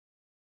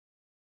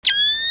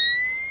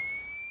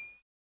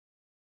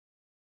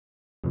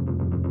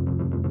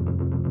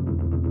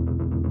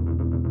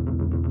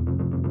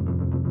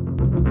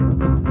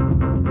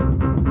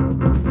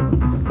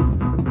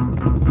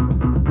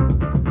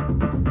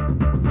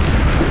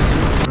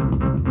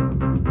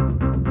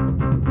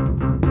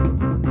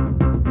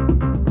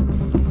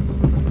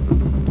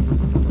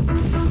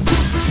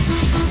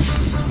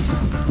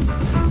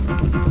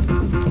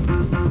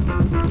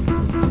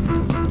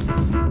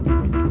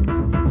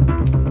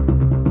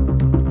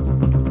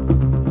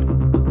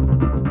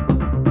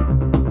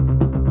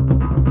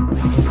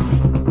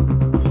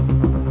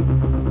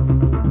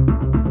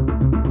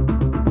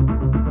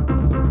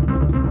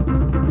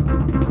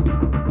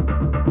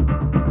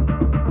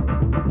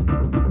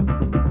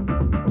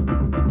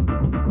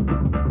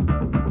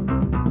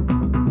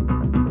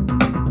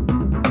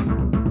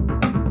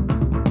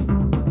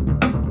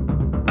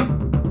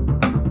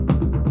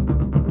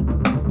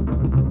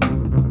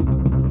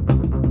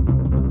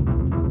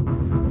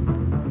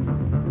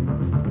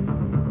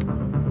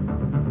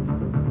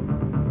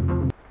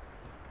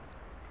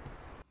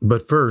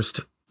But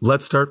first,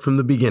 let's start from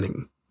the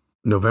beginning.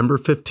 November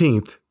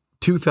 15th,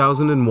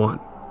 2001.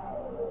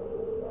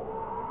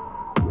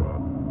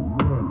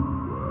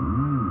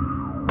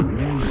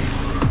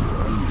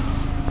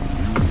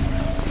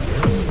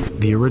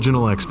 The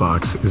original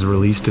Xbox is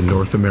released in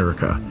North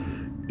America.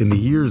 In the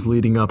years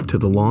leading up to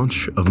the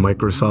launch of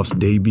Microsoft's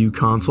debut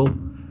console,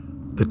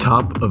 the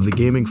top of the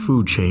gaming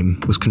food chain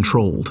was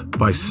controlled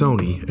by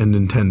Sony and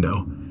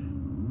Nintendo,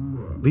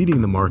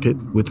 leading the market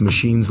with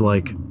machines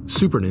like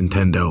Super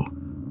Nintendo,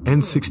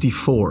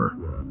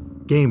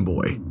 N64, Game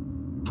Boy,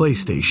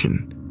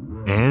 PlayStation,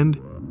 and,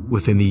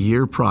 within the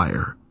year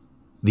prior,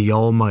 the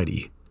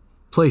almighty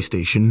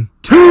PlayStation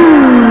 2!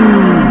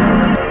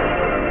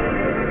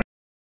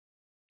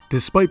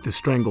 Despite the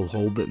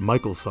stranglehold that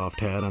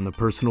Microsoft had on the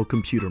personal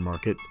computer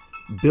market,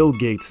 Bill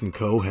Gates and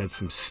co. had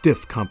some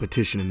stiff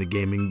competition in the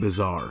gaming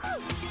bazaar.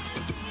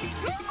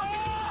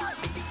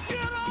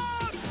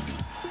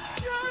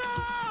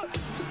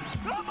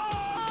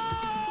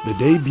 The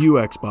debut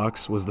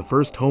Xbox was the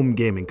first home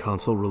gaming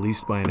console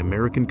released by an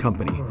American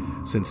company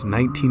since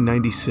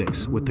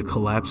 1996 with the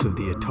collapse of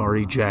the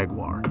Atari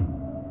Jaguar.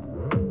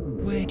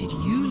 Where did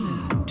you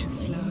learn to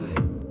fly?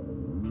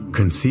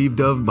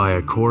 Conceived of by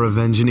a core of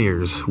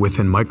engineers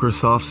within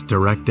Microsoft's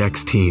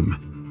DirectX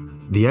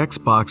team, the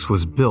Xbox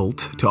was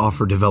built to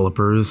offer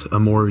developers a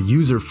more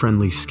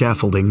user-friendly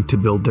scaffolding to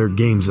build their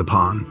games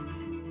upon.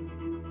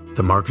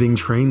 The marketing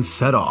train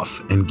set off,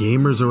 and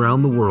gamers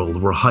around the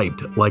world were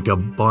hyped like a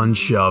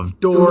bunch of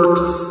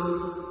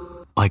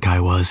dorks. Like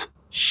I was.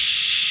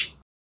 Shh.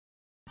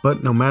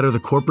 But no matter the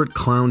corporate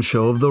clown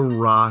show of The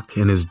Rock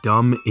and his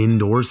dumb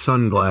indoor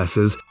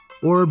sunglasses,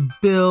 or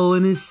Bill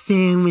and his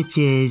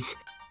sandwiches,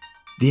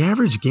 the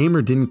average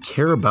gamer didn't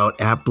care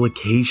about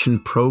application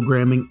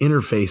programming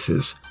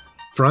interfaces,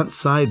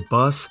 front-side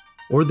bus,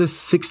 or the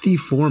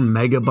 64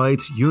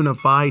 megabytes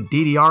unified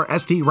DDR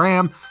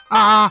ST-RAM.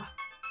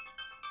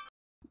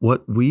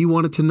 What we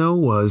wanted to know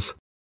was,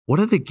 what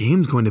are the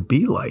games going to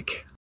be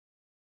like?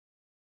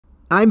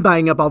 I'm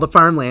buying up all the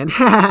farmland.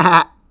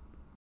 I'm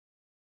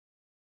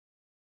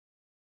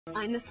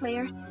the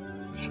Slayer,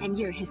 and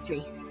you're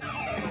history.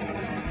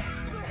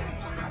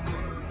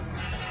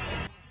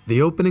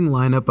 The opening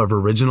lineup of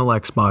original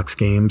Xbox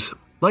games,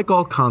 like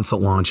all console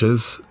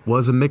launches,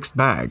 was a mixed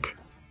bag.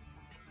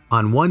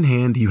 On one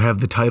hand, you have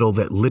the title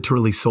that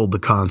literally sold the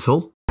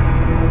console,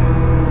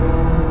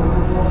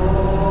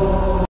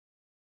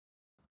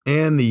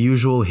 and the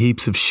usual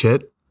heaps of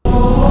shit.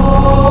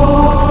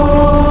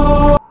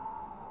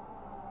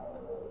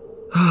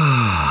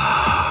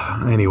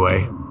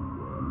 Anyway,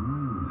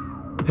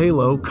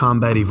 Halo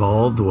Combat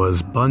Evolved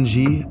was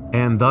Bungie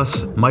and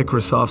thus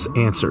Microsoft's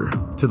answer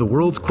to the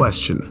world's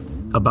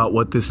question about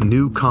what this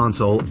new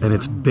console and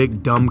its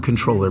big dumb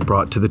controller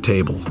brought to the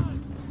table.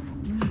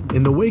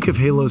 In the wake of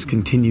Halo's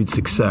continued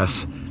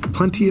success,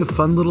 plenty of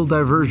fun little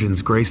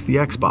diversions graced the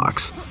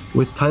Xbox,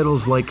 with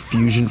titles like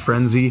Fusion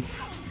Frenzy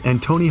and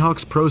Tony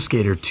Hawk's Pro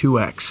Skater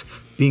 2X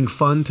being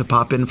fun to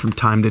pop in from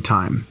time to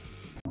time.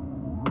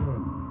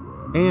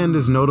 And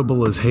as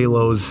notable as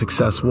Halo's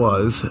success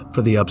was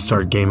for the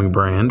upstart gaming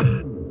brand,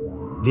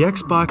 the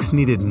Xbox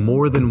needed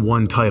more than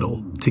one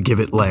title to give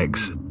it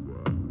legs.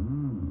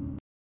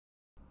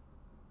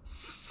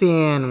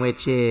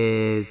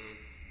 Sandwiches.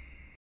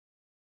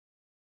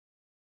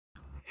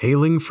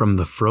 Hailing from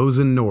the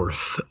frozen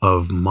north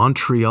of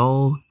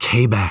Montreal,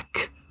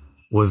 Quebec,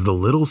 was the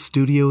little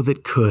studio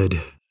that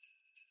could.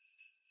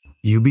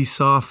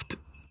 Ubisoft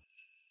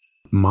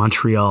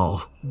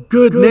Montreal.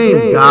 Good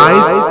name,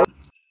 guys!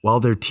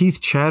 While their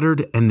teeth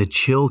chattered and the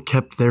chill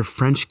kept their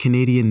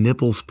French-Canadian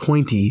nipples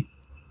pointy,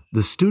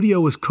 the studio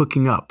was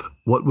cooking up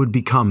what would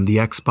become the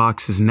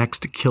Xbox's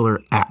next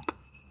killer app.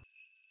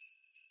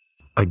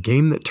 A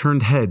game that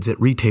turned heads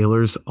at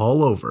retailers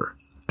all over.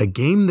 A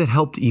game that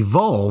helped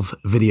evolve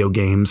video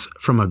games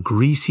from a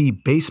greasy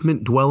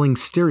basement-dwelling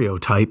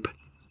stereotype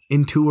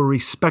into a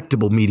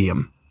respectable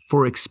medium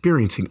for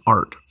experiencing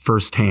art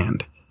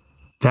firsthand.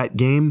 That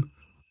game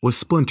was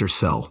Splinter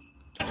Cell.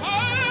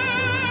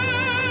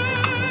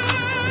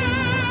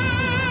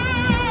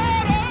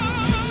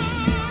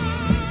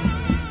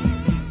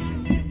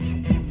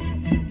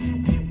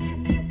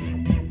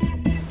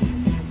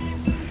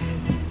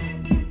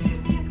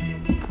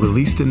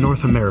 Released in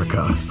North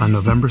America on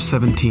November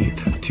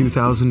 17th,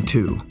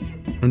 2002,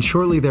 and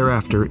shortly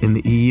thereafter in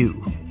the EU,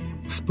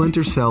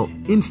 Splinter Cell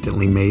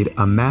instantly made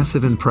a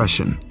massive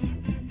impression.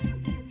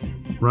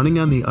 Running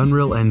on the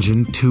Unreal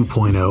Engine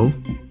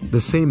 2.0, the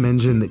same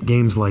engine that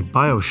games like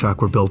BioShock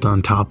were built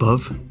on top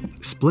of,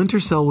 Splinter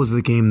Cell was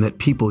the game that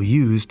people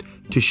used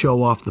to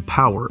show off the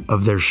power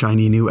of their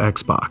shiny new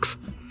Xbox.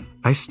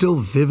 I still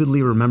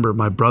vividly remember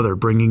my brother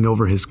bringing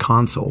over his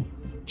console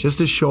just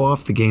to show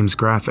off the game's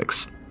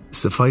graphics.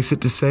 Suffice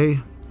it to say,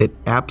 it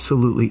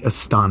absolutely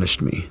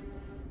astonished me.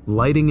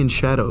 Lighting and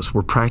shadows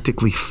were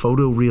practically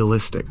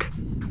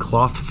photorealistic,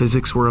 cloth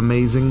physics were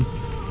amazing,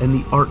 and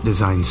the art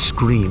design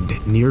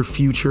screamed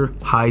near-future,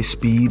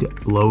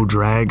 high-speed,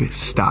 low-drag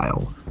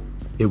style.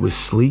 It was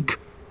sleek,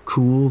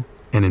 cool,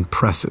 and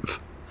impressive.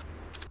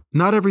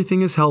 Not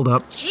everything is held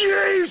up,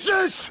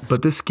 Jesus!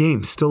 But this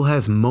game still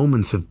has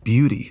moments of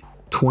beauty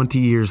 20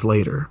 years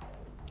later.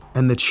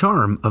 And the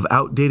charm of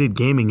outdated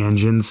gaming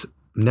engines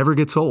never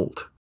gets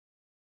old.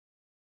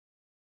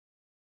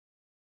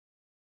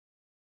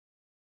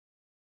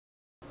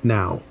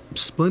 Now,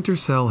 Splinter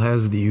Cell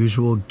has the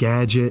usual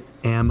gadget,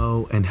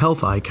 ammo, and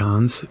health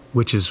icons,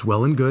 which is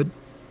well and good.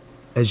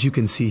 As you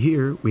can see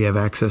here, we have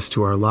access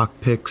to our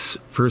lockpicks,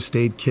 first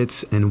aid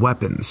kits, and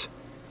weapons.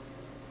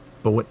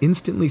 But what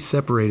instantly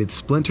separated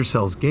Splinter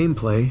Cell's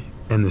gameplay,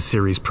 and the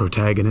series'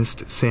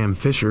 protagonist, Sam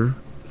Fisher,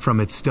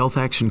 from its stealth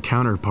action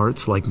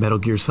counterparts like Metal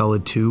Gear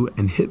Solid 2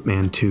 and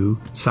Hitman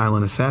 2: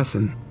 Silent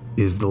Assassin,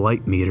 is the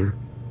light meter.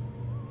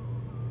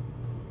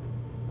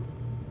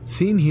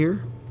 Seen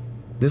here,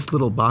 this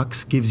little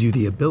box gives you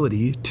the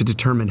ability to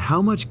determine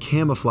how much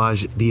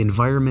camouflage the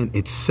environment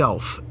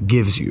itself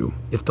gives you.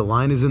 If the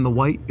line is in the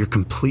white, you're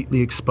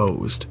completely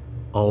exposed.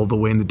 All the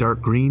way in the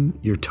dark green,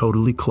 you're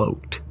totally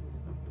cloaked.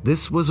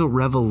 This was a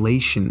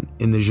revelation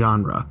in the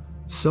genre,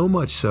 so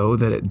much so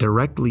that it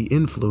directly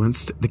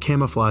influenced the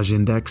camouflage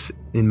index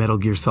in Metal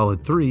Gear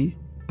Solid 3,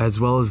 as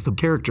well as the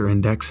character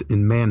index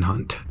in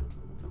Manhunt.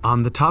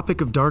 On the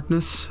topic of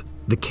darkness,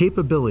 the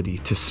capability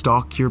to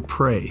stalk your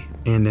prey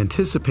and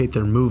anticipate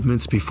their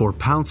movements before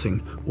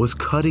pouncing was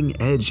cutting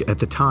edge at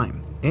the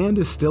time, and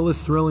is still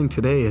as thrilling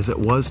today as it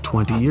was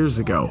 20 years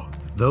ago.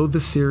 Though the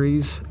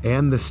series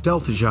and the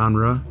stealth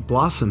genre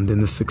blossomed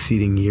in the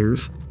succeeding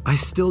years, I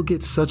still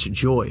get such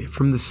joy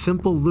from the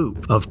simple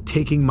loop of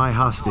taking my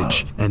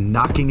hostage and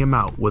knocking him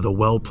out with a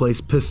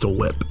well-placed pistol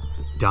whip,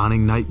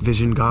 donning night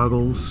vision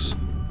goggles,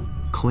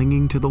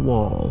 clinging to the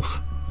walls,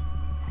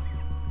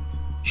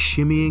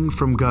 shimmying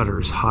from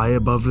gutters high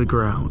above the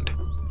ground,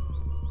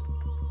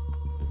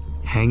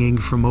 hanging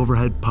from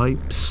overhead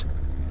pipes,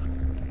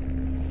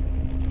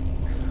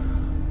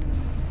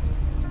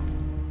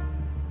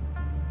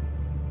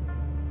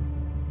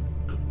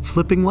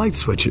 flipping light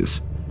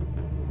switches,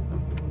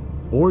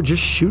 or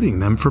just shooting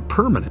them for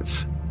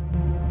permanence.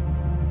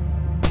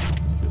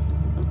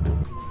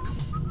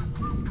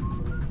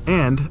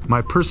 And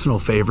my personal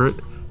favorite,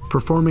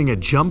 performing a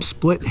jump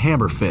split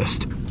hammer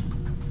fist,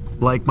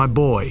 like my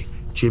boy,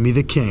 Jimmy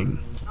the King.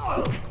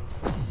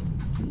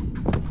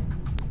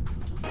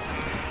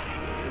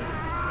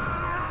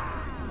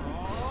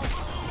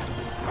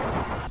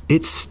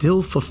 It's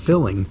still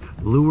fulfilling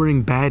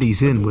luring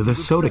baddies in with a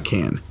soda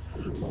can,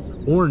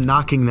 or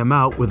knocking them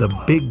out with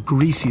a big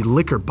greasy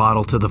liquor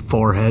bottle to the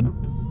forehead.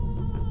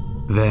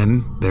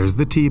 Then there's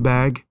the tea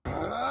bag.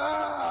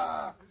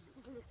 Are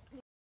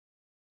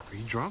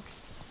you drunk?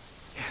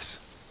 Yes,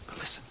 but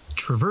listen.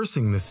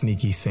 Traversing the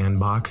sneaky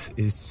sandbox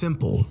is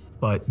simple,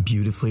 but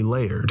beautifully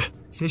layered.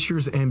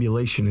 Fisher's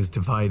ambulation is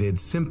divided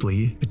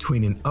simply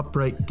between an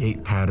upright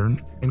gait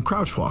pattern and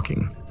crouch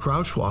walking.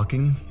 Crouch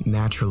walking,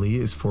 naturally,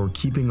 is for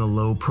keeping a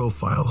low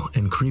profile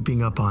and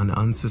creeping up on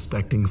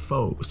unsuspecting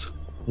foes.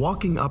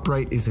 Walking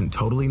upright isn't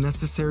totally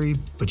necessary,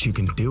 but you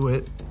can do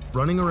it.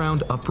 Running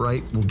around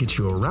upright will get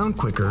you around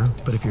quicker,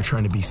 but if you're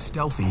trying to be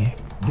stealthy,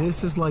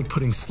 this is like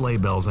putting sleigh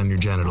bells on your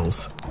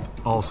genitals,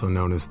 also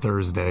known as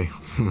Thursday.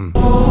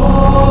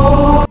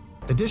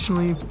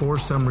 Additionally, for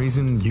some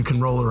reason, you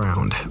can roll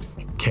around.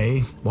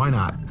 Okay, why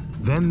not?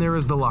 Then there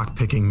is the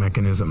lock-picking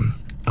mechanism,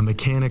 a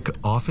mechanic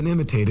often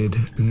imitated,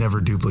 never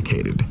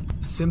duplicated.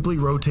 Simply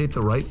rotate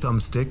the right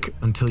thumbstick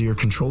until your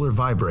controller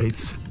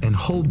vibrates and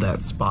hold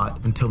that spot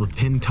until the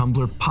pin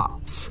tumbler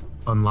pops.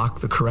 Unlock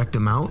the correct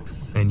amount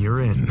and you're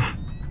in.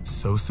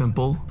 So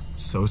simple,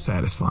 so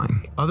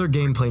satisfying. Other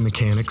gameplay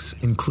mechanics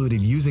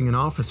included using an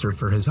officer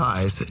for his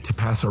eyes to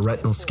pass a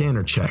retinal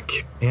scanner check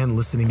and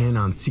listening in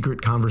on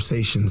secret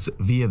conversations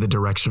via the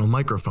directional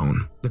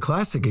microphone. The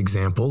classic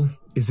example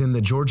is in the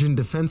Georgian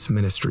Defense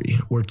Ministry,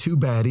 where two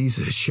baddies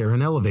share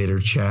an elevator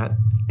chat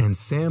and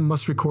Sam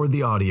must record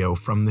the audio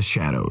from the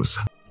shadows.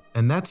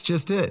 And that's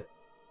just it.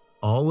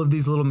 All of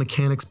these little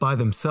mechanics by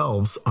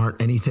themselves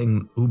aren't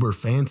anything uber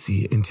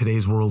fancy in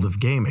today's world of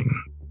gaming.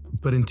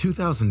 But in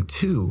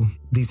 2002,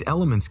 these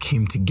elements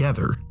came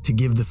together to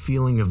give the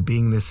feeling of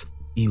being this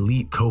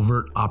elite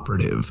covert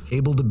operative,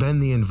 able to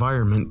bend the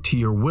environment to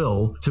your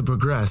will to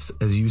progress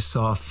as you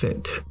saw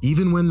fit.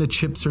 Even when the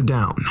chips are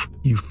down,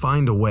 you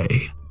find a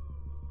way.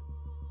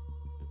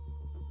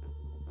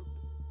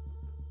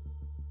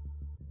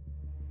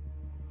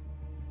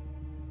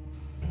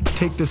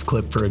 take this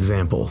clip for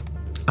example.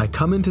 I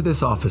come into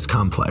this office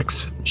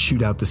complex,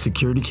 shoot out the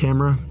security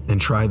camera,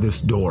 and try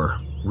this door.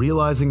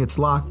 Realizing it's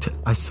locked,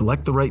 I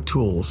select the right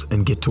tools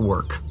and get to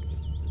work.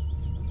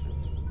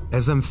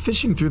 As I'm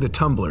fishing through the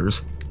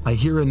tumblers, I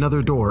hear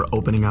another door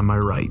opening on my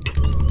right.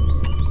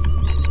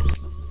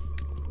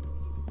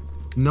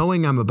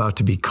 Knowing I'm about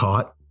to be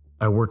caught,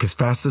 I work as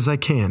fast as I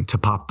can to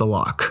pop the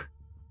lock.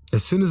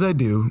 As soon as I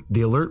do,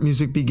 the alert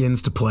music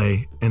begins to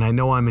play, and I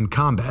know I'm in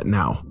combat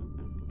now.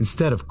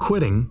 Instead of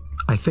quitting,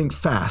 I think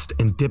fast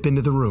and dip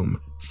into the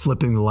room,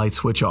 flipping the light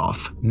switch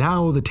off.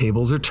 Now the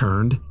tables are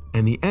turned,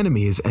 and the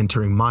enemy is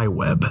entering my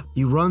web.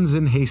 He runs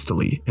in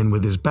hastily, and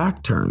with his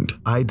back turned,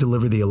 I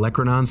deliver the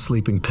Electronon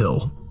sleeping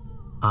pill.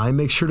 I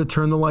make sure to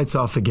turn the lights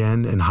off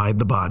again and hide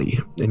the body,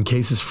 in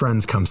case his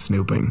friends come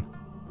snooping.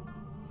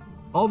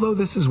 Although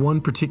this is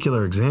one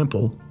particular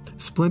example,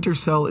 Splinter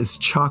Cell is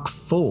chock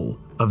full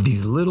of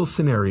these little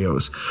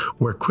scenarios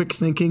where quick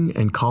thinking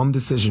and calm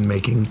decision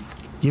making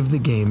give the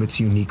game its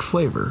unique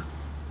flavor.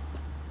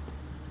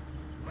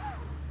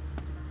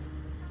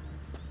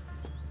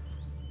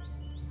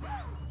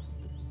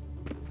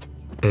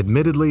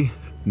 Admittedly,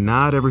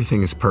 not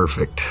everything is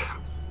perfect.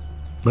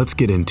 Let's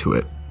get into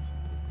it.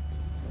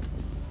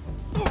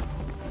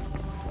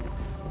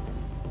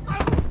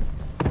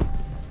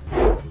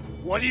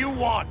 What do you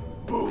want,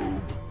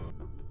 boob?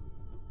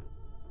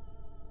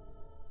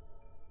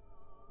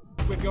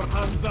 With your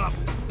hands up.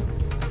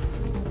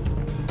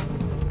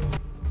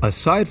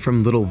 Aside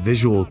from little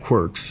visual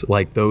quirks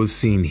like those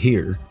seen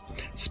here,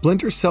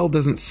 Splinter Cell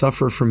doesn't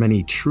suffer from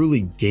any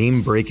truly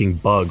game-breaking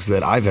bugs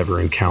that I've ever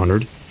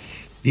encountered.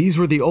 These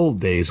were the old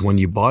days when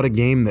you bought a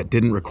game that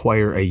didn't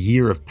require a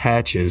year of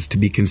patches to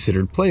be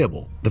considered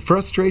playable. The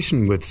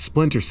frustration with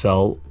Splinter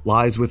Cell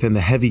lies within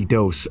the heavy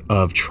dose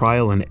of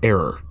trial and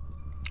error.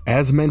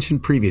 As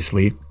mentioned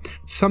previously,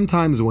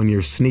 sometimes when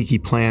your sneaky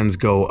plans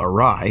go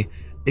awry,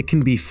 it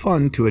can be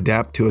fun to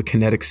adapt to a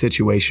kinetic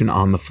situation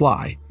on the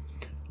fly.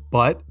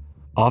 But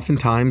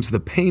oftentimes the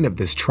pain of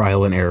this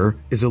trial and error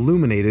is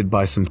illuminated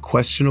by some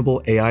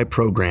questionable AI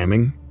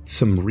programming,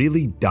 some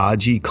really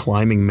dodgy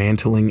climbing,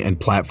 mantling, and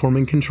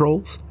platforming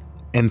controls,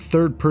 and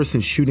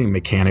third-person shooting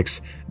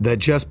mechanics that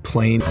just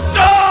plain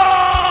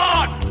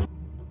suck!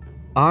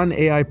 On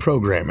AI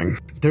programming,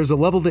 there's a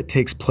level that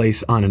takes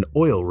place on an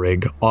oil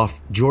rig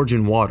off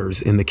Georgian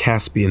waters in the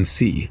Caspian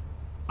Sea.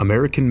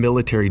 American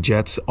military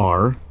jets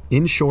are,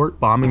 in short,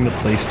 bombing the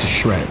place to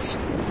shreds,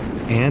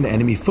 and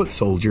enemy foot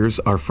soldiers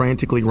are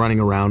frantically running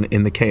around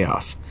in the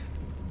chaos.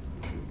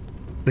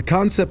 The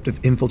concept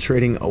of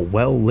infiltrating a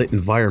well-lit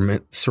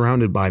environment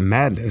surrounded by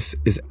madness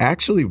is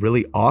actually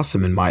really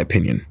awesome in my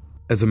opinion.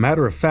 As a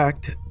matter of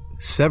fact,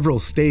 several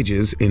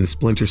stages in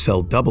Splinter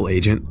Cell Double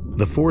Agent,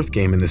 the fourth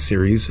game in the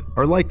series,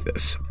 are like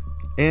this.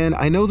 And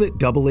I know that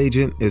Double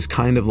Agent is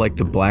kind of like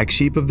the black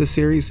sheep of the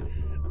series,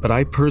 but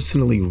I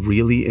personally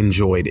really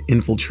enjoyed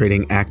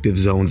infiltrating active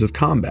zones of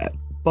combat.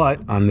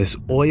 But on this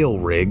oil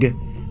rig,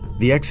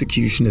 the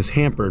execution is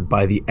hampered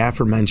by the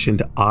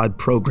aforementioned odd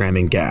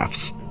programming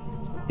gaffes.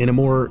 In a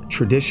more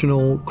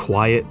traditional,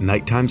 quiet,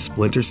 nighttime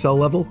Splinter Cell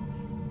level,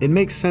 it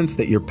makes sense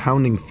that your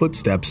pounding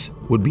footsteps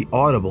would be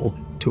audible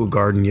to a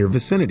guard in your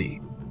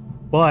vicinity.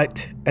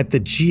 But at the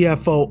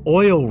GFO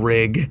oil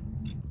rig,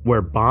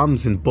 where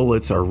bombs and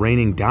bullets are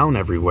raining down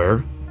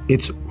everywhere,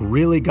 it's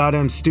really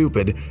goddamn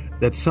stupid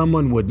that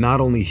someone would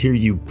not only hear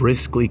you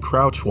briskly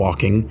crouch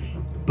walking,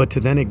 but to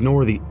then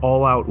ignore the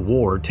all-out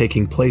war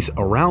taking place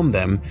around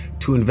them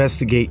to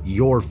investigate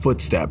your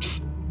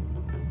footsteps.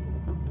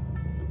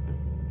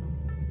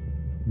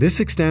 This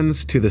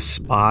extends to the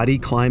spotty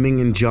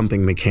climbing and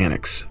jumping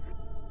mechanics.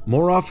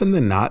 More often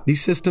than not,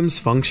 these systems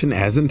function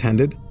as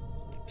intended.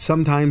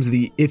 Sometimes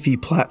the iffy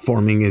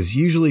platforming is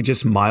usually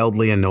just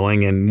mildly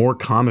annoying and more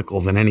comical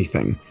than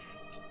anything.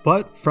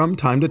 But from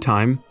time to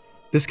time,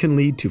 this can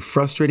lead to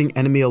frustrating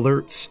enemy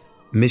alerts,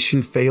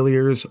 mission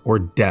failures, or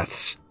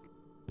deaths.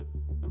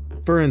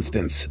 For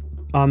instance,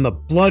 on the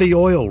bloody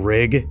oil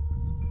rig,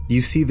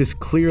 you see this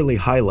clearly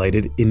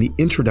highlighted in the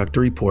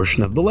introductory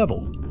portion of the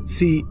level.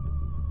 See,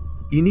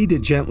 you need to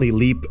gently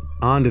leap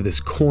onto this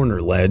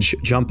corner ledge,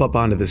 jump up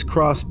onto this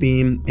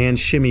crossbeam, and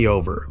shimmy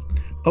over.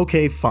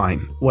 Okay, fine,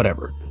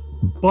 whatever.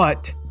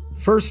 But,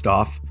 first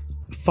off,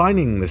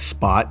 finding this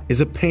spot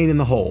is a pain in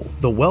the hole.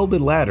 The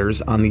welded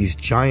ladders on these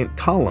giant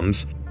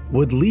columns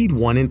would lead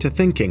one into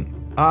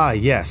thinking, ah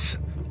yes,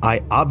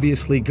 I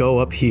obviously go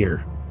up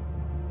here.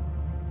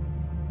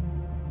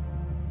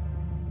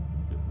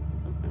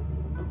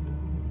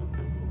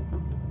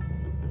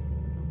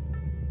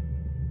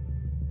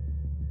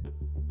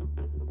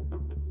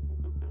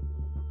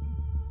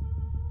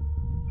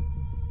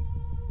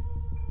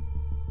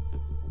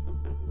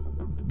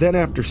 Then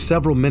after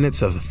several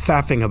minutes of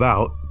faffing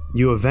about,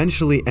 you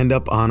eventually end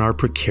up on our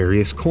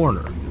precarious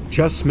corner.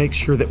 Just make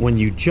sure that when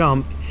you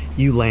jump,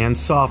 you land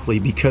softly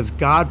because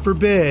God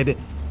forbid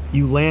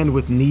you land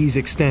with knees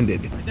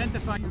extended.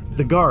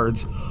 The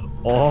guards,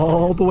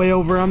 all the way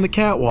over on the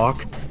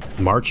catwalk,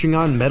 marching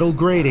on metal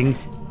grating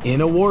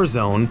in a war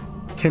zone,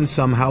 can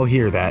somehow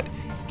hear that.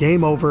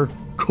 Game over,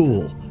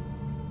 cool.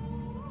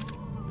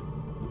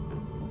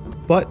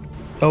 But,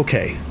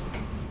 okay.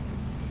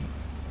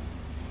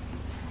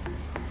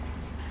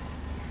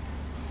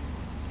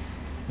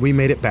 We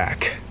made it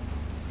back.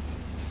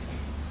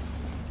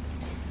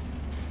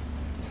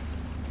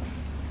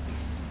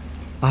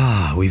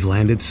 Ah, we've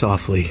landed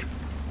softly.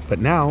 But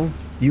now,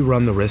 you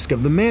run the risk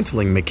of the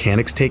mantling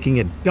mechanics taking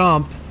a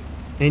dump,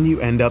 and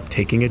you end up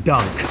taking a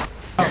dunk.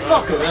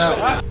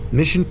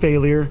 Mission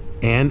failure,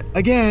 and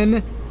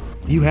again,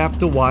 you have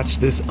to watch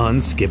this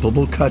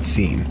unskippable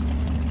cutscene.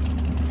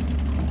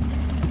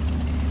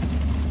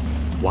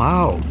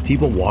 Wow,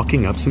 people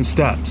walking up some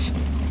steps.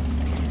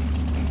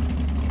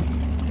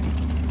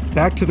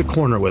 Back to the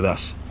corner with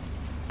us.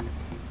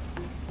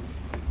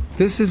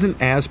 This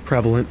isn't as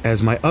prevalent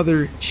as my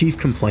other chief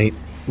complaint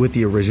with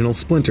the original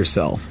Splinter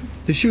Cell,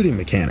 the shooting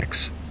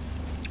mechanics.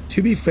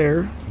 To be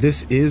fair,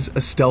 this is a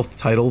stealth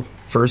title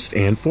first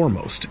and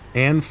foremost,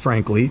 and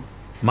frankly,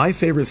 my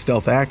favorite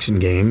stealth action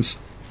games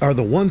are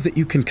the ones that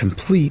you can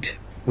complete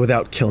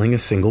without killing a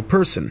single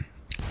person,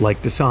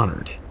 like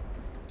Dishonored.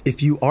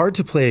 If you are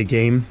to play a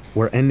game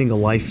where ending a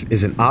life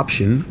is an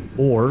option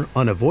or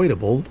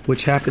unavoidable,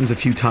 which happens a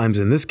few times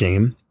in this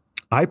game,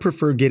 I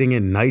prefer getting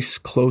in nice,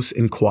 close,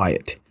 and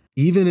quiet.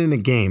 Even in a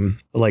game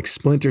like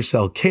Splinter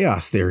Cell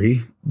Chaos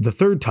Theory, the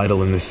third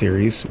title in this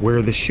series,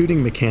 where the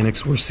shooting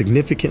mechanics were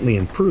significantly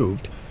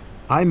improved,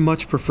 I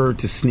much prefer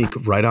to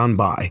sneak right on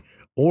by,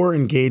 or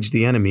engage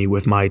the enemy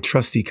with my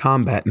trusty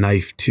combat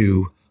knife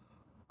to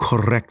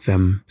correct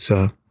them,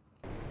 sir.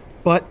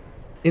 But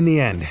in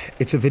the end,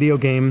 it's a video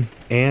game,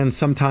 and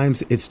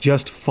sometimes it's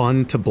just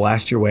fun to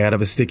blast your way out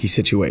of a sticky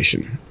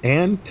situation.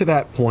 And to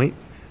that point,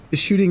 the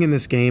shooting in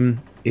this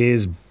game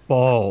is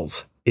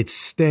balls. It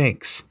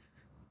stinks.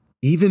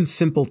 Even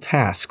simple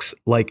tasks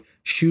like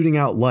shooting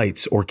out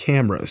lights or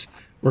cameras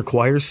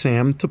require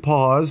Sam to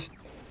pause,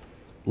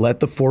 let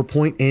the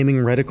 4-point aiming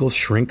reticle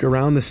shrink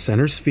around the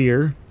center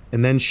sphere,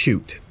 and then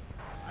shoot.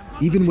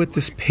 Even with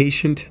this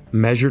patient,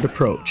 measured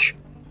approach,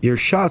 your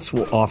shots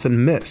will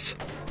often miss,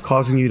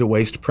 causing you to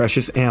waste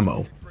precious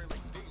ammo.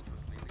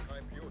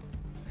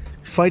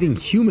 Fighting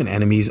human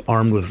enemies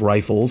armed with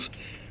rifles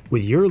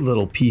with your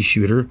little pea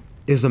shooter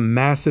is a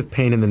massive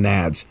pain in the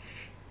nads.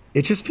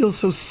 It just feels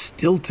so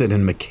stilted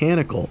and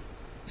mechanical.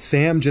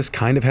 Sam just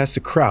kind of has to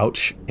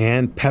crouch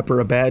and pepper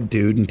a bad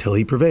dude until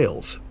he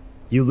prevails.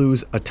 You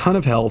lose a ton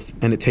of health,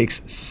 and it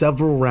takes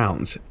several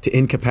rounds to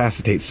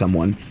incapacitate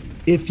someone,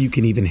 if you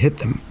can even hit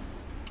them.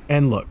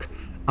 And look,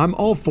 I'm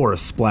all for a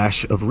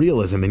splash of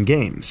realism in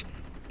games,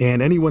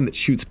 and anyone that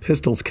shoots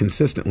pistols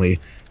consistently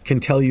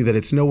can tell you that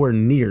it's nowhere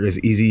near as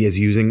easy as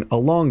using a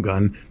long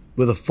gun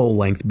with a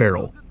full-length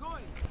barrel.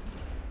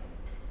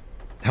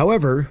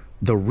 However,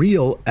 the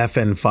real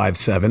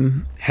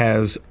FN57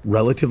 has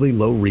relatively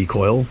low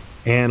recoil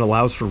and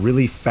allows for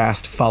really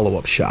fast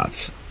follow-up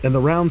shots, and the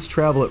rounds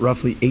travel at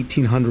roughly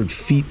 1,800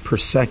 feet per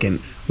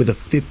second with a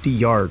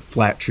 50-yard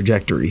flat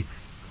trajectory.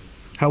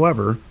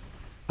 However,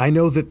 I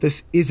know that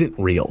this isn't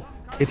real.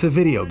 It's a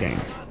video game.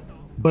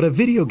 But a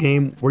video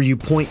game where you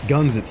point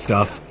guns at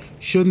stuff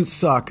shouldn't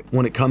suck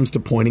when it comes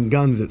to pointing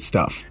guns at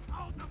stuff.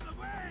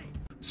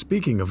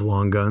 Speaking of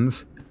long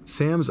guns,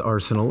 Sam's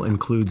arsenal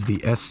includes the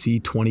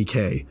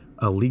SC-20K,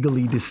 a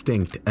legally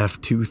distinct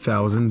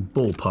F2000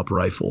 bullpup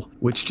rifle,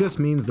 which just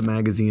means the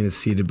magazine is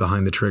seated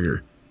behind the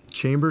trigger,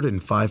 chambered in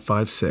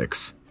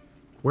 5.56.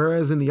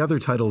 Whereas in the other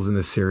titles in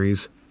this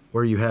series,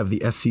 where you have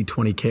the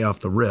SC-20K off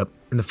the rip,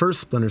 in the first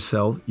Splinter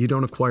Cell, you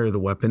don't acquire the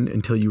weapon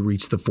until you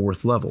reach the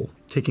 4th level,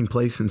 taking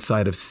place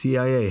inside of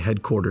CIA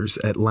headquarters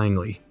at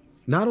Langley.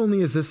 Not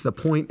only is this the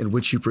point at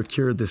which you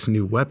procured this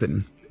new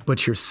weapon,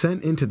 but you're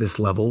sent into this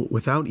level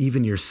without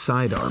even your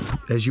sidearm,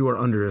 as you are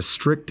under a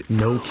strict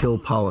no-kill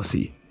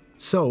policy.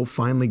 So,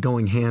 finally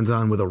going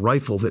hands-on with a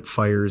rifle that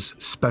fires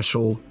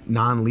special,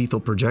 non-lethal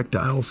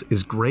projectiles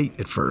is great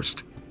at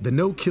first. The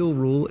no-kill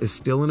rule is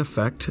still in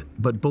effect,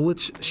 but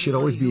bullets should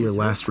always be your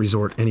last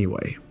resort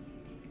anyway.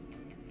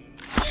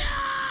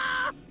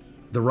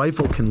 The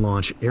rifle can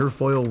launch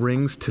airfoil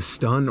rings to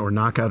stun or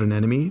knock out an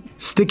enemy,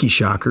 sticky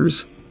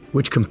shockers,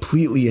 which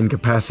completely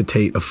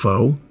incapacitate a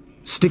foe,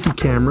 sticky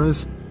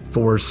cameras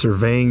for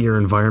surveying your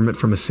environment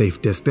from a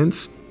safe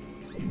distance,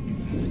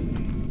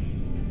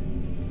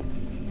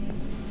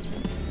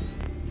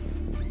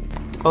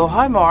 Oh,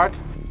 hi, Mark.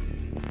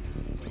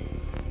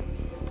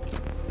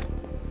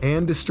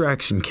 and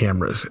distraction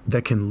cameras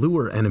that can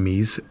lure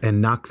enemies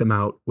and knock them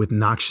out with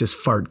noxious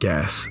fart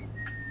gas.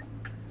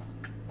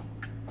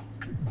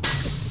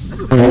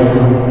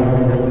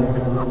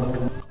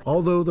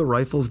 Although the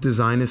rifle's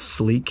design is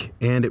sleek,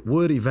 and it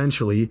would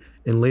eventually,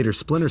 in later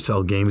Splinter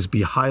Cell games,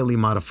 be highly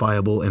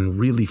modifiable and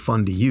really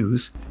fun to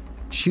use,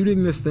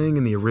 shooting this thing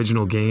in the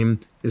original game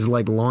is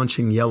like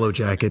launching Yellow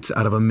Jackets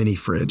out of a mini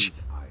fridge.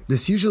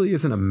 This usually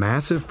isn't a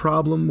massive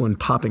problem when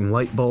popping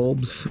light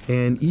bulbs,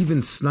 and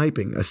even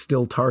sniping a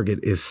still target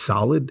is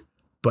solid,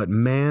 but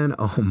man,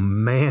 oh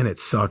man, it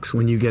sucks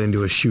when you get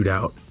into a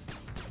shootout.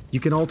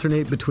 You can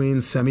alternate between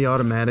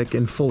semi-automatic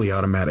and fully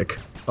automatic.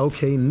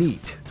 Okay,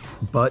 neat.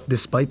 But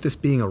despite this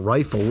being a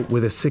rifle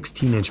with a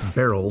 16-inch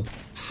barrel,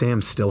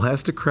 Sam still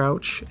has to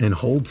crouch and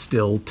hold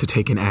still to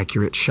take an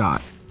accurate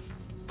shot.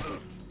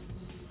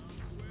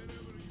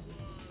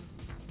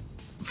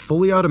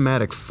 Fully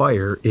automatic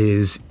fire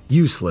is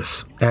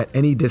useless at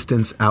any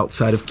distance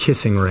outside of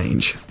kissing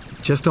range.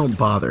 Just don't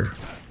bother.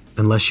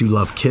 Unless you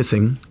love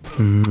kissing.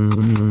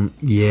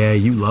 Yeah,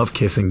 you love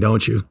kissing,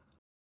 don't you?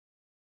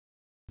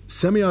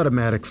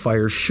 Semi-automatic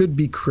fire should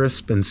be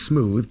crisp and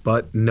smooth,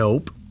 but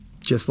nope.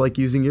 Just like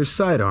using your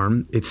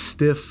sidearm, it's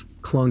stiff,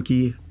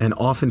 clunky, and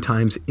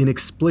oftentimes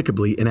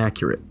inexplicably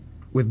inaccurate.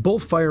 With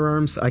both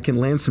firearms, I can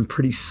land some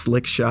pretty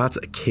slick shots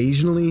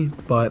occasionally,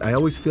 but I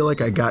always feel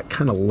like I got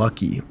kinda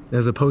lucky,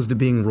 as opposed to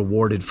being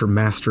rewarded for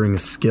mastering a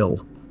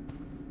skill.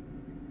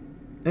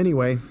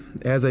 Anyway,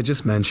 as I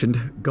just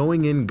mentioned,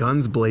 going in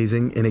guns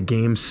blazing in a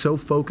game so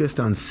focused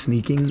on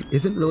sneaking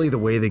isn't really the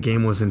way the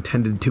game was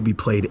intended to be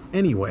played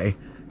anyway,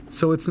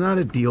 so it's not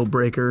a deal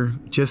breaker,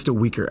 just a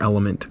weaker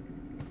element.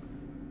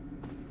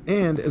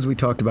 And as we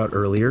talked about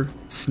earlier,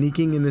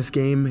 sneaking in this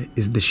game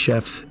is the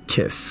chef's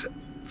kiss.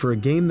 For a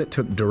game that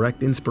took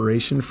direct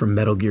inspiration from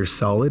Metal Gear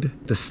Solid,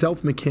 the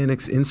stealth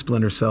mechanics in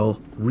Splinter Cell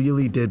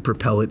really did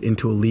propel it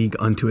into a league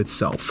unto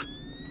itself.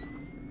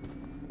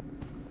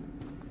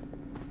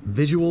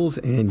 Visuals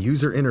and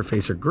user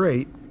interface are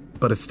great,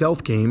 but a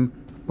stealth game,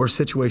 where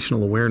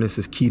situational awareness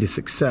is key to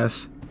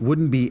success,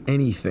 wouldn't be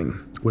anything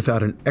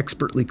without an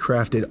expertly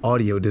crafted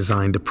audio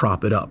design to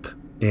prop it up.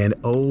 And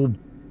oh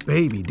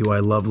baby, do I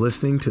love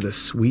listening to the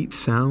sweet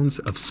sounds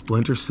of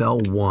Splinter Cell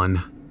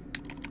 1.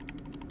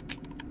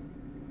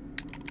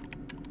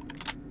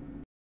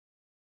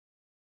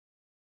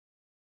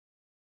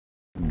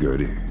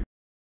 Goody.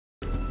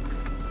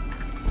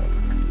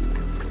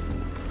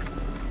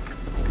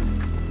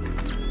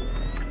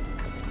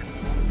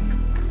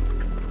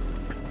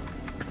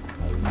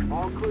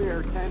 All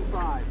clear,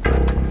 10-5.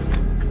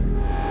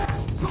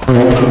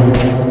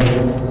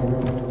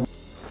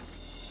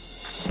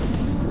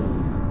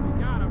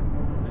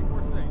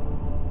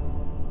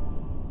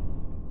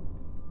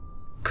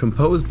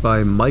 Composed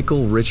by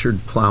Michael Richard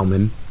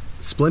Plowman,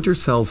 Splinter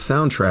Cell's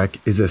soundtrack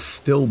is a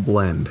still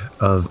blend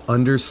of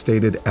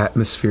understated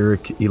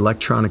atmospheric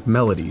electronic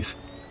melodies,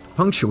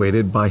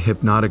 punctuated by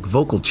hypnotic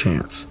vocal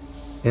chants,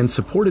 and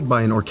supported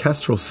by an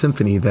orchestral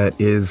symphony that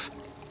is,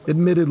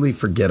 admittedly,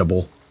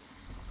 forgettable.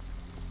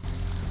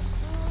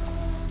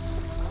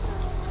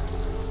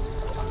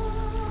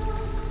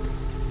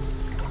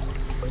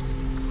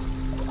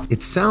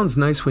 It sounds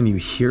nice when you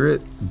hear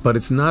it, but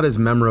it's not as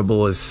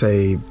memorable as,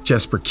 say,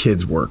 Jesper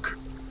Kid's work.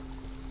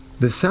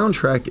 The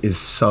soundtrack is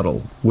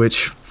subtle,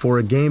 which, for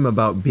a game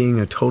about being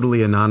a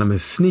totally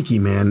anonymous sneaky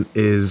man,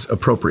 is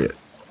appropriate.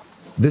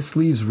 This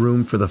leaves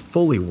room for the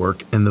Foley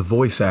work and the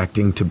voice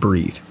acting to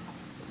breathe.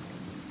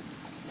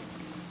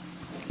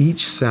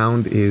 Each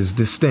sound is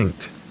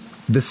distinct.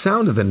 The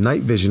sound of the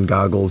night vision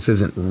goggles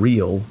isn't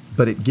real,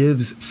 but it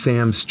gives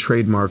Sam's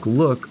trademark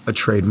look a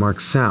trademark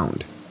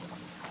sound.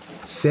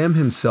 Sam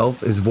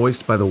himself is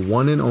voiced by the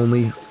one and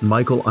only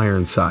Michael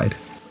Ironside.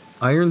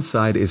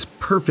 Ironside is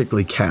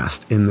perfectly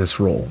cast in this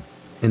role,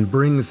 and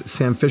brings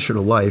Sam Fisher to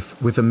life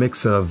with a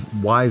mix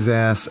of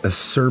wise-ass,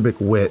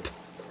 acerbic wit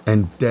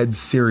and dead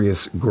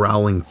serious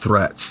growling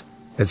threats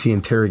as he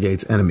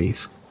interrogates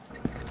enemies.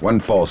 One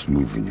false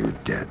move and you're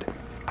dead.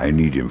 I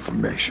need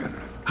information.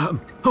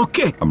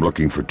 Okay. I'm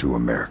looking for 2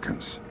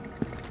 Americans.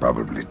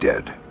 Probably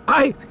dead.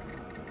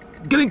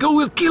 Gringo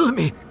will kill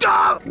me.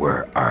 Ah!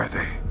 Where are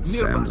they?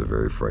 Nearby. Sam's a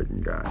very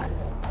frightened guy.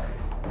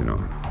 You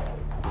know,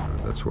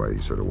 that's why he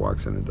sort of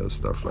walks in and does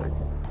stuff like,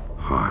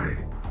 "Hi,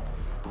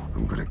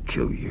 I'm gonna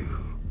kill you."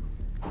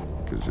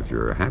 Because if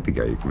you're a happy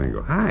guy, you come in and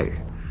go,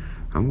 "Hi,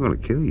 I'm gonna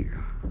kill you."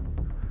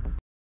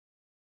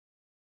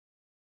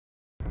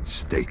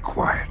 Stay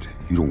quiet.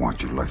 You don't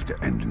want your life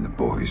to end in the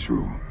boys'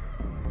 room.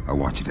 I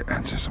want you to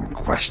answer some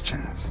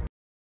questions.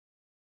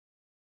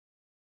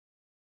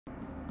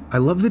 I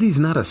love that he's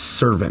not a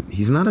servant,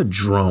 he's not a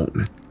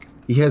drone.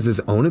 He has his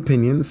own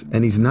opinions,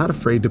 and he's not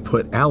afraid to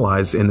put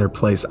allies in their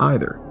place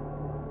either.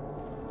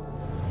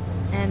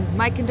 And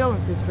my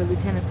condolences for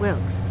Lieutenant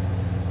Wilkes.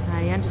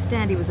 I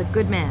understand he was a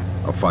good man.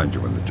 I'll find you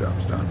when the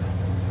job's done.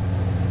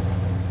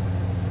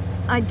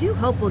 I do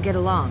hope we'll get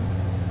along.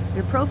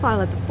 Your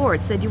profile at the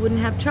fort said you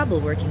wouldn't have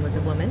trouble working with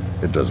a woman.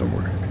 It doesn't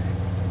worry me.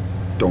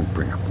 Don't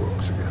bring up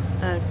Wilkes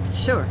again.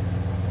 Sure.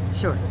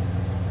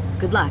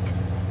 Good luck.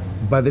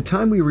 By the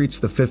time we reach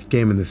the 5th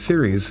game in the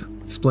series,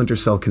 Splinter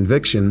Cell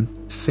Conviction,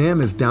 Sam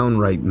is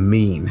downright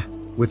mean,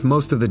 with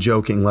most of the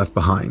joking left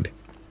behind.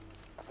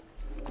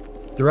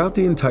 Throughout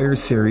the entire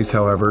series,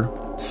 however,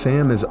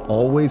 Sam is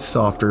always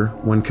softer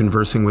when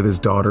conversing with his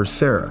daughter,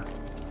 Sarah.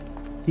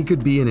 He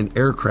could be in an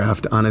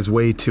aircraft on his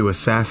way to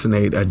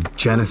assassinate a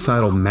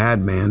genocidal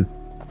madman,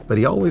 but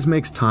he always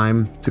makes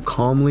time to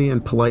calmly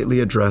and politely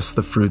address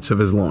the fruits of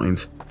his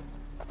loins.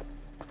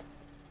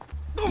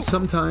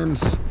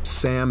 Sometimes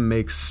Sam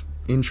makes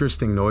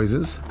interesting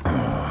noises. Oh,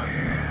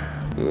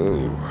 yeah.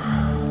 Ooh.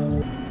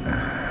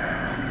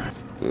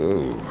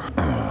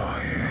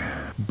 Oh,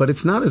 yeah. but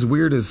it's not as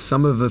weird as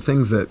some of the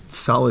things that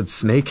Solid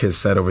Snake has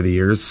said over the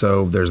years,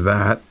 so there's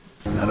that.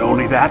 Not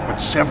only that, but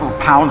several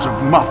pounds of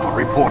muff are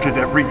reported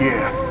every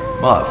year.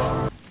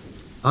 Muff.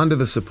 Onto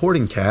the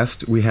supporting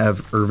cast, we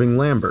have Irving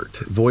Lambert,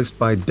 voiced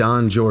by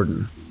Don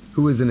Jordan,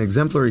 who is an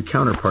exemplary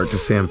counterpart to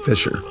Sam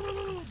Fisher.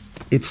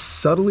 It's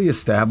subtly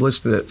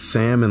established that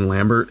Sam and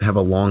Lambert have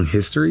a long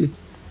history,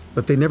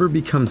 but they never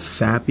become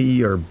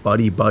sappy or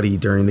buddy-buddy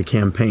during the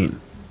campaign.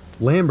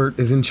 Lambert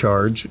is in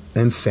charge,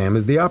 and Sam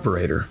is the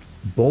operator.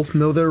 Both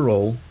know their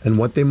role and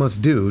what they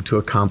must do to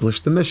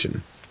accomplish the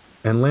mission.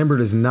 And Lambert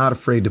is not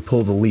afraid to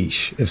pull the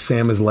leash if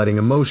Sam is letting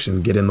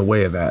emotion get in the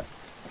way of that.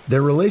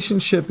 Their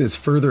relationship is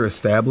further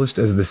established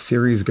as the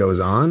series goes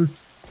on,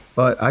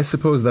 but I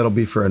suppose that'll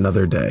be for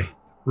another day.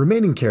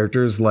 Remaining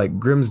characters like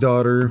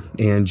Grimsdaughter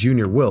and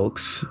Junior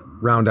Wilkes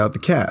round out the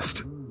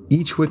cast,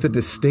 each with a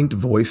distinct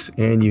voice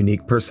and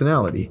unique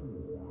personality.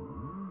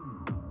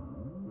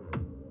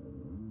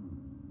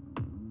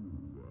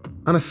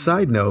 On a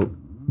side note,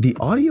 the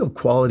audio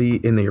quality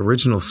in the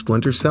original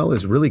Splinter Cell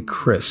is really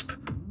crisp.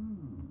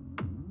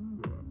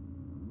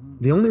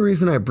 The only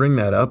reason I bring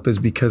that up is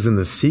because in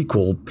the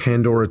sequel,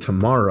 Pandora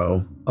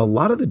Tomorrow, a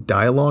lot of the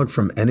dialogue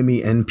from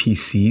enemy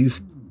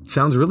NPCs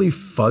sounds really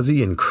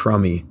fuzzy and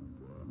crummy.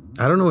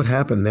 I don't know what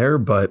happened there,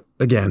 but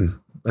again,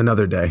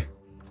 another day.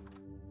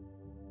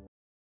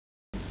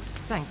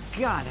 Thank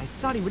God, I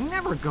thought he would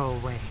never go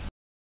away.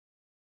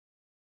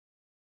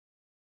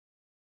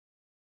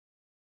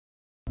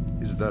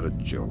 Is that a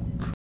joke?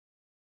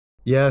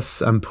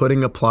 Yes, I'm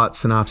putting a plot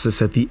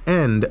synopsis at the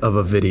end of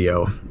a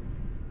video.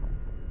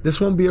 This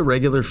won't be a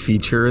regular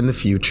feature in the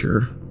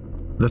future.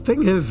 The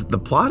thing is, the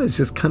plot is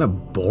just kind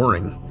of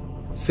boring.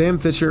 Sam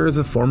Fisher is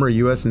a former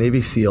US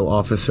Navy SEAL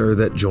officer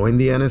that joined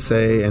the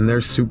NSA and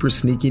their super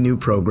sneaky new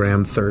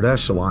program, Third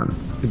Echelon.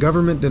 The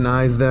government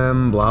denies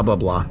them, blah blah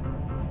blah.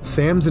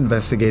 Sam's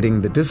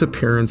investigating the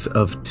disappearance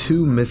of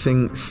 2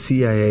 missing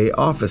CIA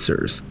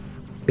officers.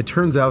 It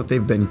turns out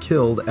they've been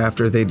killed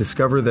after they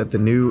discover that the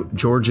new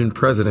Georgian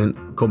president,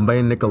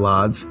 Kombay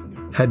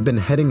Nikolaadze, had been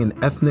heading an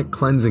ethnic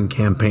cleansing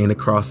campaign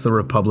across the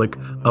Republic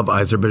of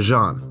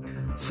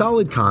Azerbaijan.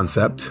 Solid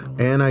concept,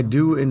 and I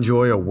do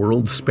enjoy a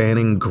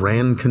world-spanning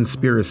grand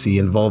conspiracy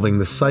involving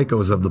the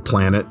psychos of the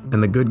planet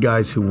and the good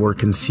guys who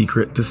work in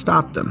secret to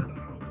stop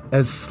them.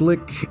 As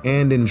slick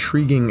and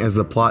intriguing as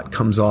the plot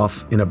comes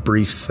off in a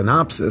brief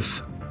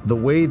synopsis, the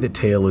way the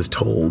tale is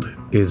told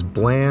is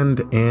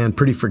bland and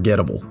pretty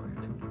forgettable.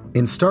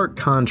 In stark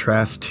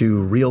contrast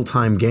to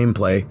real-time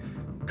gameplay,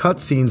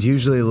 cutscenes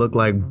usually look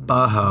like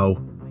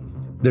bahow.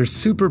 They're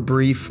super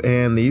brief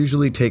and they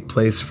usually take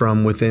place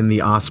from within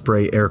the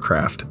Osprey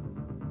aircraft.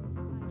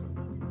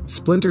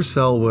 Splinter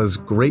Cell was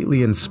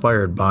greatly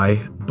inspired by,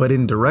 but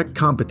in direct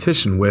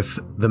competition with,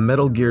 the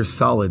Metal Gear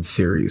Solid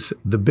series,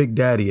 the big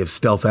daddy of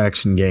stealth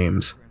action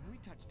games.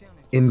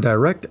 In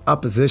direct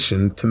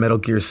opposition to Metal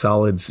Gear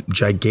Solid's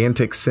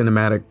gigantic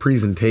cinematic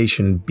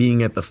presentation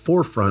being at the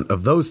forefront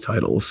of those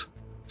titles,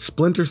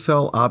 Splinter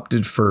Cell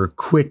opted for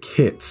quick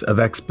hits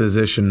of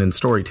exposition and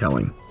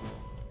storytelling.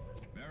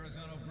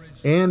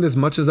 And as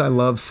much as I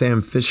love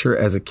Sam Fisher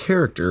as a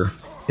character,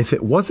 if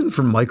it wasn't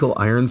for Michael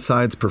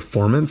Ironside's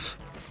performance,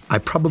 I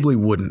probably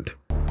wouldn't.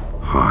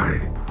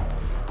 Hi,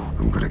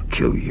 I'm gonna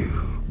kill you.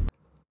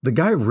 The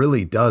guy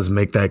really does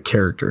make that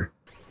character.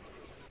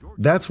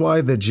 That's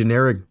why the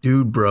generic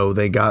dude bro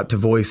they got to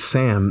voice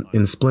Sam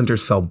in Splinter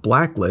Cell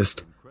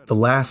Blacklist, the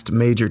last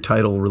major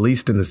title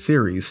released in the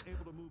series,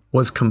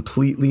 was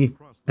completely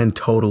and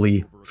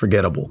totally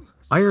forgettable.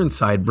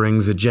 Ironside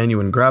brings a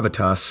genuine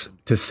gravitas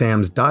to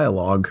Sam's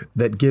dialogue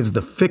that gives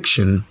the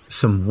fiction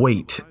some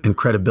weight and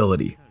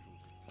credibility.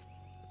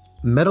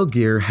 Metal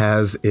Gear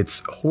has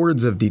its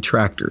hordes of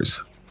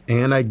detractors,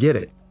 and I get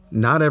it.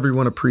 Not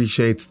everyone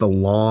appreciates the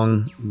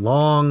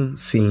long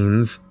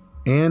scenes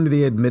and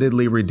the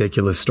admittedly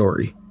ridiculous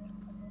story.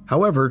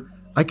 However,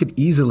 I could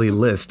easily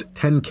list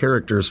 10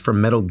 characters from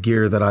Metal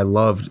Gear that I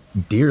loved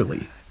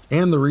dearly,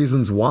 and the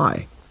reasons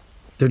why.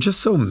 They're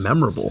just so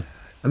memorable.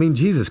 I mean,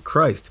 Jesus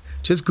Christ,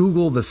 just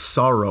Google the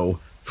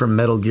sorrow from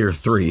Metal Gear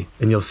 3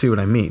 and you'll see what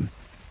I mean.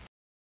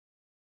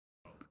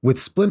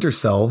 With Splinter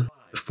Cell,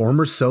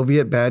 former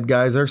Soviet bad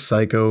guys are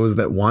psychos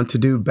that want to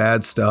do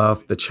bad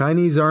stuff, the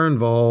Chinese are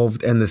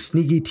involved, and the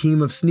sneaky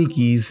team of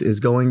sneakies is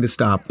going to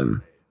stop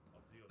them.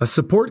 A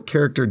support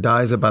character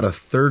dies about a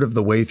third of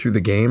the way through the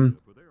game,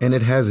 and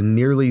it has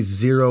nearly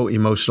zero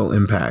emotional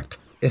impact.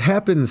 It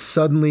happens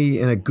suddenly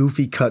in a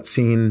goofy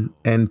cutscene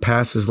and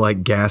passes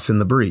like gas in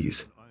the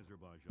breeze.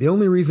 The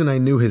only reason I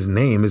knew his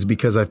name is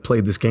because I've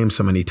played this game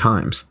so many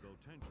times.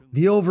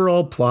 The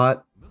overall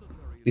plot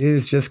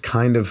is just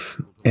kind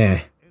of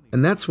eh.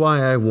 And that's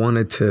why I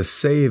wanted to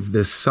save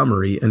this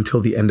summary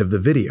until the end of the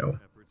video.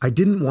 I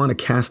didn't want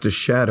to cast a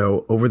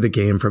shadow over the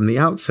game from the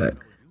outset,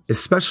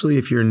 especially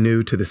if you're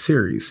new to the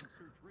series.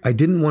 I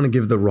didn't want to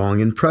give the wrong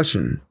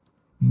impression,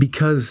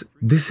 because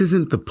this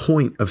isn't the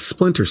point of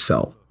Splinter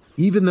Cell.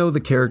 Even though the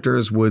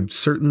characters would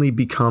certainly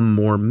become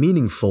more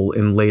meaningful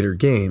in later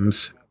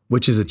games,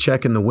 which is a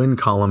check in the win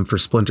column for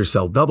Splinter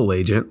Cell Double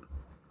Agent,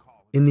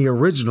 In the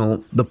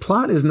original, the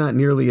plot is not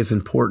nearly as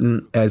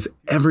important as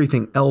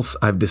everything else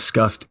I've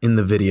discussed in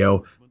the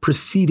video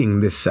preceding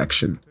this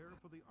section.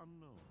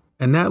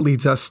 And that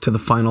leads us to the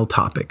final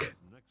topic.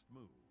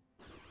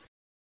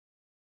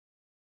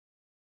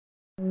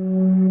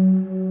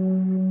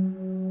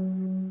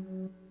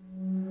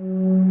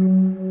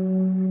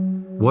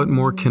 What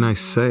more can I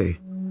say?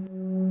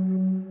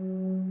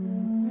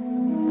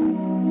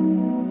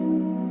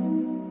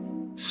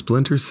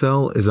 Splinter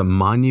Cell is a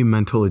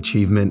monumental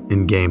achievement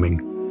in gaming.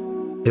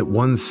 It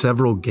won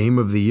several Game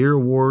of the Year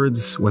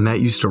awards when that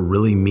used to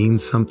really mean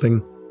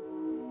something.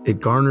 It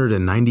garnered a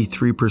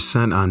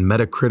 93% on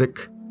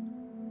Metacritic.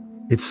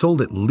 It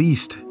sold at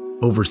least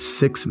over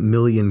 6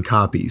 million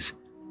copies,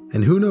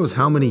 and who knows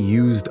how many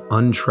used,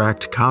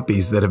 untracked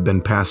copies that have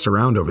been passed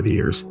around over the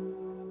years.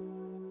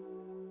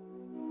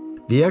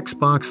 The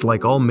Xbox,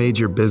 like all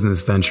major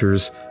business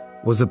ventures,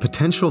 was a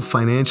potential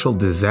financial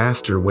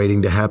disaster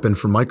waiting to happen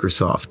for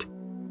Microsoft.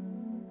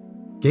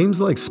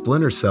 Games like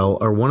Splinter Cell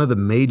are one of the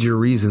major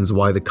reasons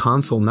why the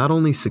console not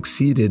only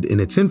succeeded in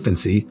its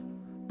infancy,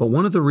 but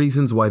one of the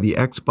reasons why the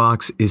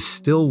Xbox is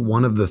still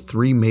one of the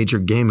 3 major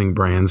gaming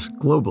brands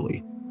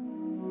globally.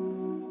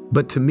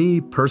 But to me,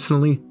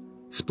 personally,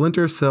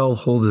 Splinter Cell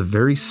holds a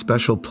very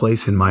special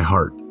place in my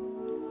heart.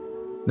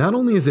 Not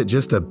only is it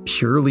just a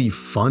purely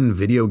fun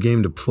video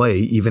game to play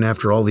even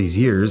after all these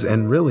years,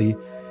 and really,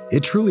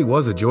 it truly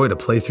was a joy to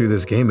play through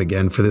this game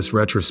again for this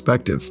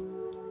retrospective.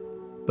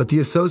 But the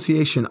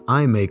association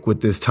I make with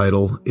this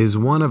title is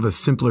one of a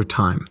simpler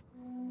time.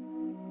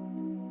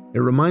 It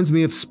reminds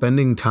me of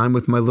spending time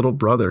with my little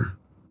brother.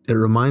 It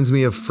reminds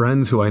me of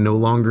friends who I no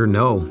longer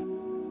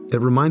know. It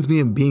reminds me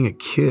of being a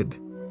kid.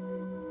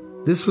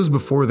 This was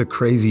before the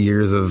crazy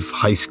years of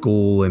high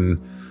school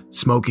and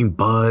smoking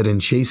bud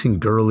and chasing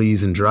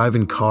girlies and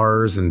driving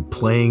cars and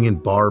playing in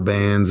bar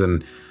bands,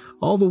 and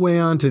all the way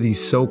on to these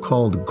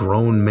so-called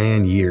grown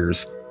man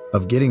years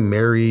of getting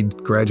married,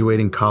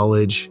 graduating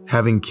college,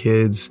 having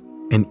kids,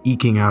 and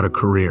eking out a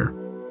career.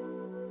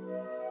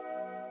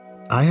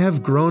 I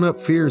have grown-up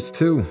fears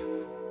too.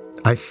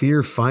 I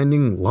fear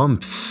finding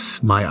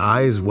lumps, my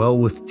eyes well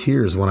with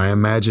tears when I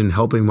imagine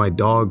helping my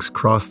dogs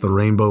cross the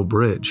Rainbow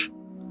Bridge.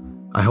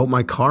 I hope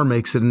my car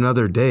makes it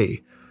another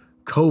day.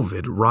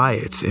 COVID,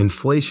 riots,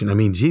 inflation, I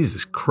mean,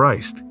 Jesus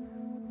Christ.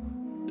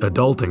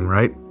 Adulting,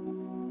 right?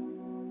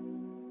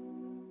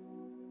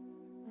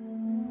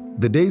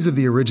 The days of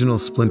the original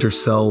Splinter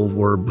Cell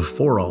were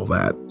before all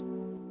that.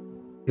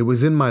 It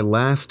was in my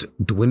last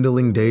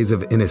dwindling days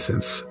of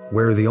innocence,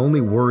 where the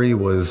only worry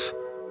was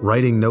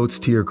writing notes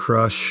to your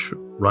crush,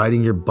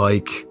 riding your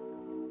bike,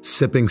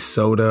 sipping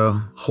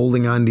soda,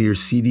 holding onto your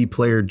CD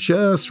player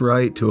just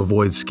right to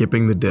avoid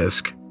skipping the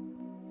disc.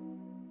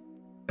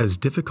 As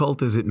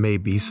difficult as it may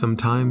be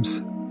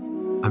sometimes,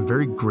 I'm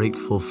very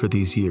grateful for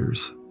these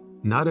years.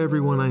 Not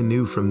everyone I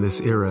knew from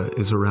this era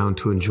is around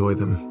to enjoy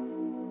them.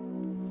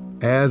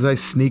 As I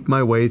sneak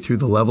my way through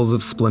the levels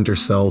of Splinter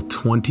Cell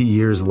 20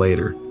 years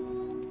later,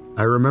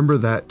 I remember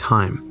that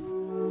time.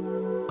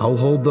 I'll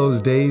hold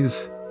those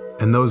days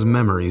and those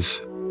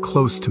memories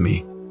close to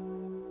me.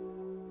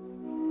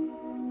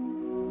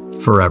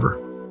 Forever.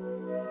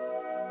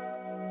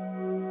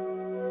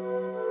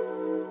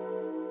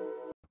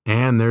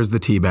 And there's the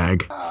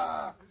teabag.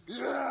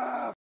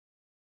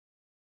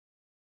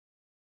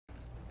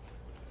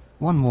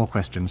 One more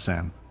question,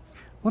 Sam.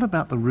 What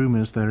about the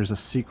rumors there is a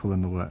sequel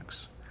in the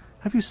works?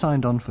 Have you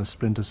signed on for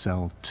Splinter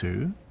Cell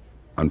 2?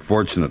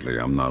 Unfortunately,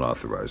 I'm not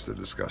authorized to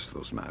discuss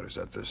those matters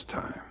at this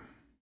time.